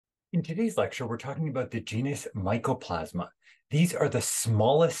In today's lecture, we're talking about the genus Mycoplasma. These are the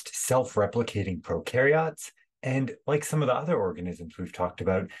smallest self-replicating prokaryotes, and like some of the other organisms we've talked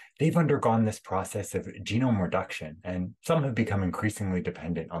about, they've undergone this process of genome reduction, and some have become increasingly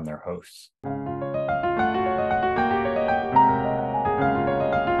dependent on their hosts.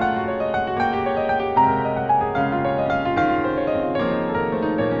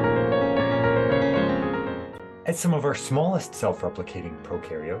 As some of our smallest self-replicating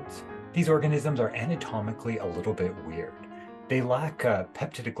prokaryotes, these organisms are anatomically a little bit weird. They lack a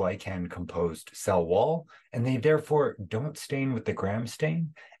peptidoglycan-composed cell wall, and they therefore don't stain with the Gram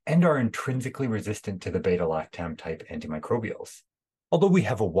stain and are intrinsically resistant to the beta-lactam type antimicrobials. Although we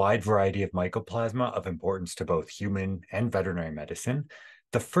have a wide variety of mycoplasma of importance to both human and veterinary medicine,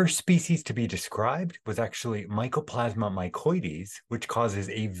 the first species to be described was actually Mycoplasma mycoides, which causes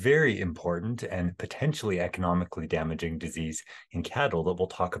a very important and potentially economically damaging disease in cattle that we'll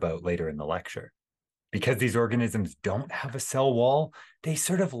talk about later in the lecture. Because these organisms don't have a cell wall, they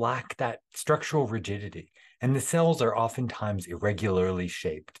sort of lack that structural rigidity, and the cells are oftentimes irregularly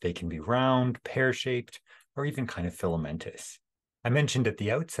shaped. They can be round, pear-shaped, or even kind of filamentous. I mentioned at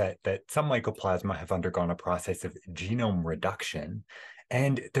the outset that some mycoplasma have undergone a process of genome reduction,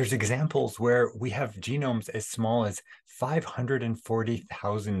 and there's examples where we have genomes as small as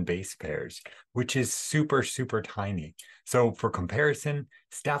 540,000 base pairs, which is super, super tiny. So for comparison,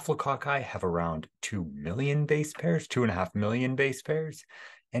 staphylococci have around 2 million base pairs, 2.5 million base pairs,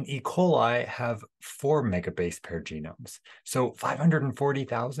 and E. coli have 4 megabase pair genomes. So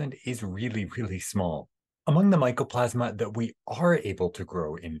 540,000 is really, really small. Among the mycoplasma that we are able to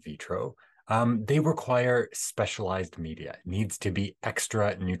grow in vitro, they require specialized media. It needs to be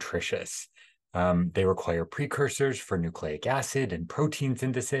extra nutritious. They require precursors for nucleic acid and protein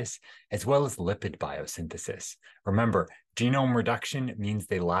synthesis, as well as lipid biosynthesis. Remember, genome reduction means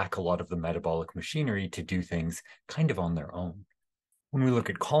they lack a lot of the metabolic machinery to do things kind of on their own. When we look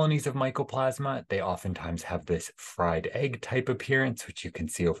at colonies of mycoplasma, they oftentimes have this fried egg type appearance, which you can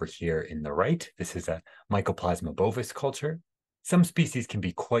see over here in the right. This is a Mycoplasma bovis culture. Some species can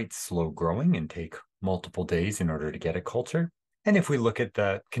be quite slow growing and take multiple days in order to get a culture. And if we look at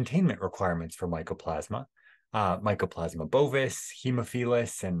the containment requirements for Mycoplasma, Mycoplasma bovis,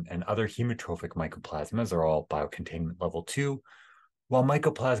 Haemophilus, and other hemotrophic mycoplasmas are all biocontainment level 2, while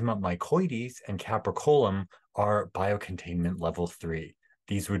Mycoplasma mycoides and capricolum are biocontainment level 3.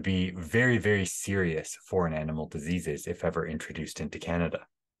 These would be very, very serious foreign animal diseases if ever introduced into Canada.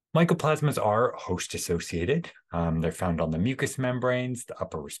 Mycoplasmas are host-associated. They're found on the mucous membranes, the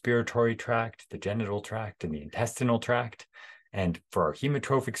upper respiratory tract, the genital tract, and the intestinal tract. And for our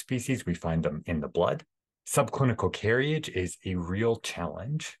hemotrophic species, we find them in the blood. Subclinical carriage is a real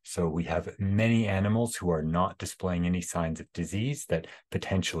challenge. So we have many animals who are not displaying any signs of disease that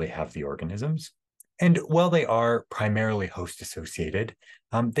potentially have the organisms. And while they are primarily host-associated,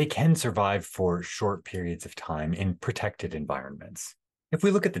 they can survive for short periods of time in protected environments. If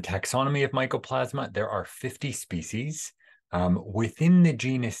we look at the taxonomy of Mycoplasma, there are 50 species. Within the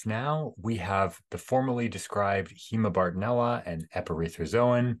genus now, we have the formerly described Hemabartonella and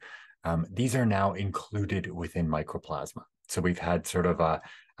Epeirithrozoan. These are now included within Mycoplasma. So we've had sort of a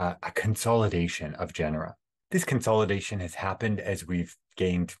consolidation of genera. This consolidation has happened as we've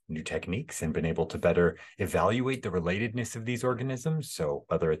gained new techniques and been able to better evaluate the relatedness of these organisms. So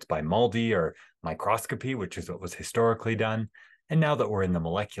whether it's by MALDI or microscopy, which is what was historically done, and now that we're in the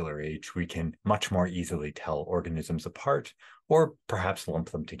molecular age, we can much more easily tell organisms apart or perhaps lump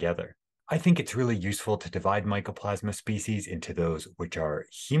them together. I think it's really useful to divide Mycoplasma species into those which are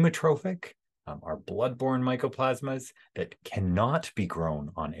hemotrophic, are blood-borne mycoplasmas that cannot be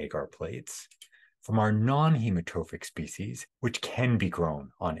grown on agar plates, from our non-hemotrophic species, which can be grown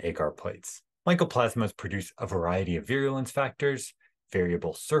on agar plates. Mycoplasmas produce a variety of virulence factors,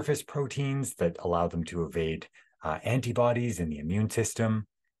 variable surface proteins that allow them to evade antibodies in the immune system,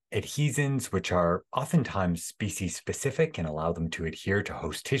 adhesins, which are oftentimes species-specific and allow them to adhere to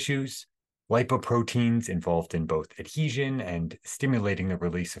host tissues, lipoproteins involved in both adhesion and stimulating the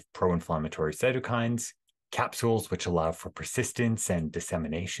release of pro-inflammatory cytokines, capsules which allow for persistence and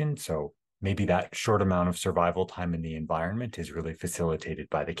dissemination, so maybe that short amount of survival time in the environment is really facilitated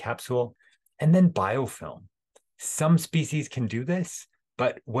by the capsule, and then biofilm. Some species can do this,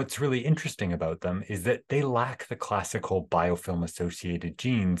 but what's really interesting about them is that they lack the classical biofilm-associated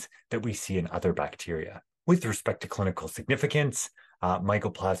genes that we see in other bacteria. With respect to clinical significance,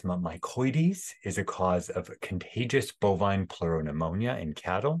 Mycoplasma mycoides is a cause of contagious bovine pleuropneumonia in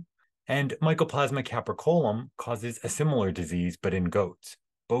cattle, and Mycoplasma capricolum causes a similar disease but in goats,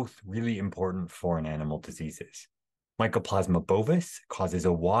 both really important foreign animal diseases. Mycoplasma bovis causes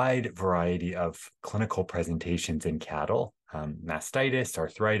a wide variety of clinical presentations in cattle, mastitis,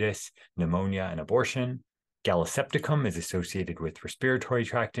 arthritis, pneumonia, and abortion. Gallisepticum is associated with respiratory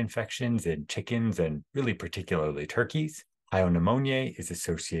tract infections in chickens and really particularly turkeys. Pneumoniae is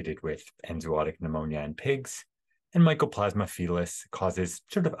associated with zoonotic pneumonia in pigs. And Mycoplasma felis causes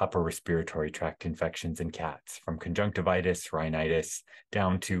sort of upper respiratory tract infections in cats, from conjunctivitis, rhinitis,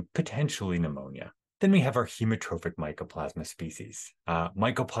 down to potentially pneumonia. Then we have our hemotrophic Mycoplasma species.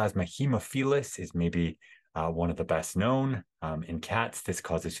 Mycoplasma haemophilus is maybe one of the best known. In cats, this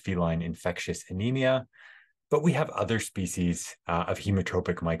causes feline infectious anemia. But we have other species of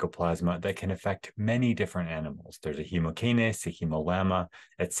hemotropic mycoplasma that can affect many different animals. There's a hemocanis, a hemolama,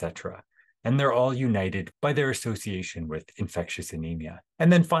 etc. And they're all united by their association with infectious anemia.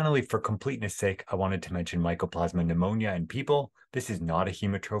 And then finally, for completeness sake, I wanted to mention Mycoplasma pneumonia in people. This is not a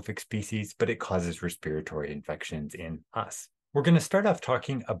hemotrophic species, but it causes respiratory infections in us. We're going to start off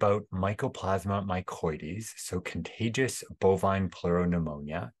talking about Mycoplasma mycoides, so contagious bovine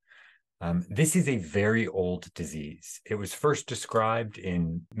pleuropneumonia. This is a very old disease. It was first described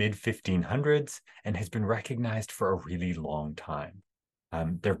in mid-1500s and has been recognized for a really long time.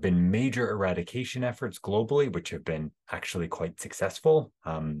 There have been major eradication efforts globally, which have been actually quite successful.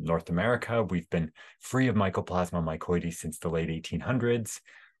 North America, we've been free of Mycoplasma mycoides since the late 1800s.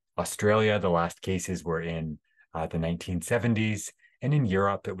 Australia, the last cases were in the 1970s. And in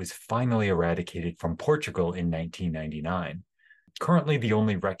Europe, it was finally eradicated from Portugal in 1999. Currently, the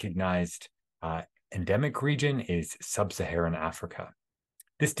only recognized endemic region is sub-Saharan Africa.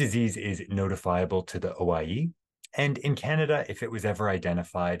 This disease is notifiable to the OIE. And in Canada, if it was ever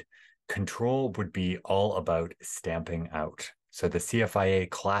identified, control would be all about stamping out. So the CFIA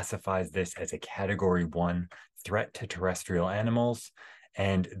classifies this as a Category 1 threat to terrestrial animals,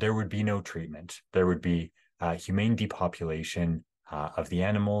 and there would be no treatment. There would be humane depopulation of the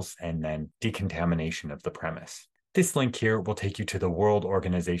animals and then decontamination of the premise. This link here will take you to the World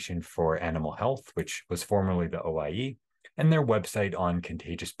Organization for Animal Health, which was formerly the OIE, and their website on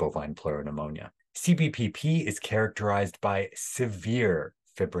contagious bovine pleuropneumonia. CBPP is characterized by severe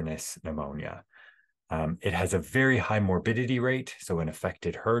fibrinous pneumonia. It has a very high morbidity rate, so in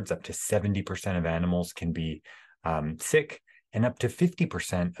affected herds, up to 70% of animals can be sick, and up to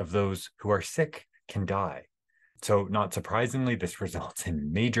 50% of those who are sick can die. So not surprisingly, this results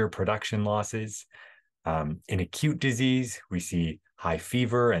in major production losses. In acute disease, we see high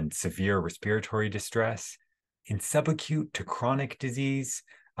fever and severe respiratory distress. In subacute to chronic disease,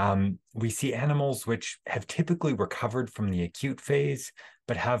 we see animals which have typically recovered from the acute phase,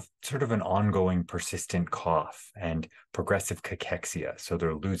 but have sort of an ongoing persistent cough and progressive cachexia. So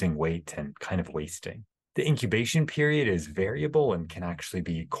they're losing weight and kind of wasting. The incubation period is variable and can actually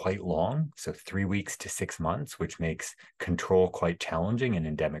be quite long, so 3 weeks to 6 months, which makes control quite challenging in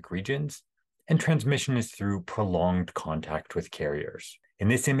endemic regions. And transmission is through prolonged contact with carriers. In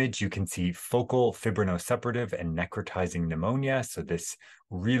this image, you can see focal fibrinosuppurative and necrotizing pneumonia. So this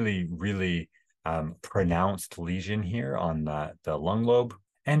really, really pronounced lesion here on the lung lobe.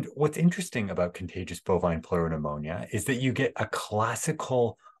 And what's interesting about contagious bovine pleuropneumonia is that you get a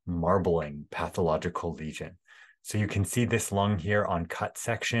classical marbling pathological lesion. So you can see this lung here on cut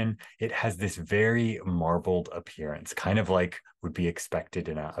section. It has this very marbled appearance, kind of like would be expected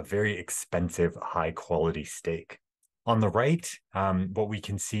in a very expensive, high quality steak. On the right, what we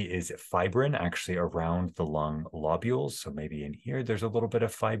can see is fibrin actually around the lung lobules. So maybe in here, there's a little bit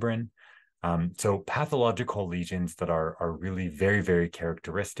of fibrin. So pathological lesions that are really very, very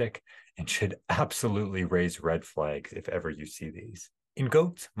characteristic and should absolutely raise red flags if ever you see these. In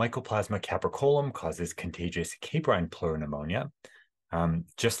goats, Mycoplasma capricolum causes contagious caprine pleuropneumonia.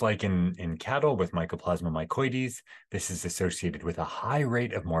 Just like in cattle with Mycoplasma mycoides, this is associated with a high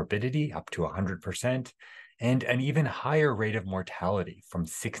rate of morbidity, up to 100%, and an even higher rate of mortality, from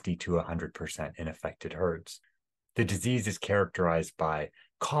 60 to 100% in affected herds. The disease is characterized by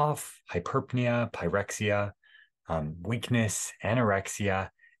cough, hyperpnea, pyrexia, weakness, anorexia,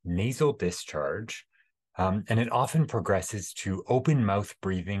 nasal discharge, and it often progresses to open mouth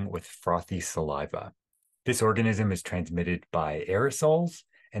breathing with frothy saliva. This organism is transmitted by aerosols,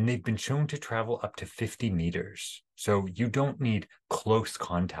 and they've been shown to travel up to 50 meters. So you don't need close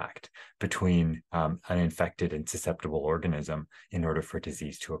contact between an infected and susceptible organism in order for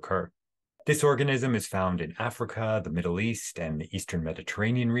disease to occur. This organism is found in Africa, the Middle East, and the Eastern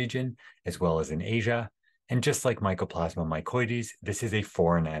Mediterranean region, as well as in Asia. And just like Mycoplasma mycoides, this is a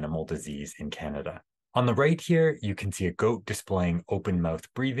foreign animal disease in Canada. On the right here, you can see a goat displaying open mouth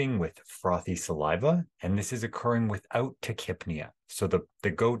breathing with frothy saliva, and this is occurring without tachypnea. So the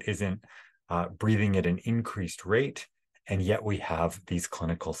goat isn't breathing at an increased rate, and yet we have these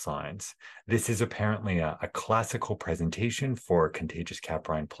clinical signs. This is apparently a classical presentation for contagious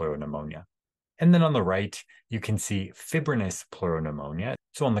caprine pleuropneumonia. And then on the right, you can see fibrinous pleuropneumonia.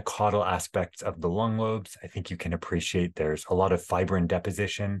 So on the caudal aspects of the lung lobes, I think you can appreciate there's a lot of fibrin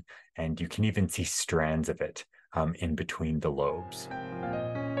deposition, and you can even see strands of it in between the lobes.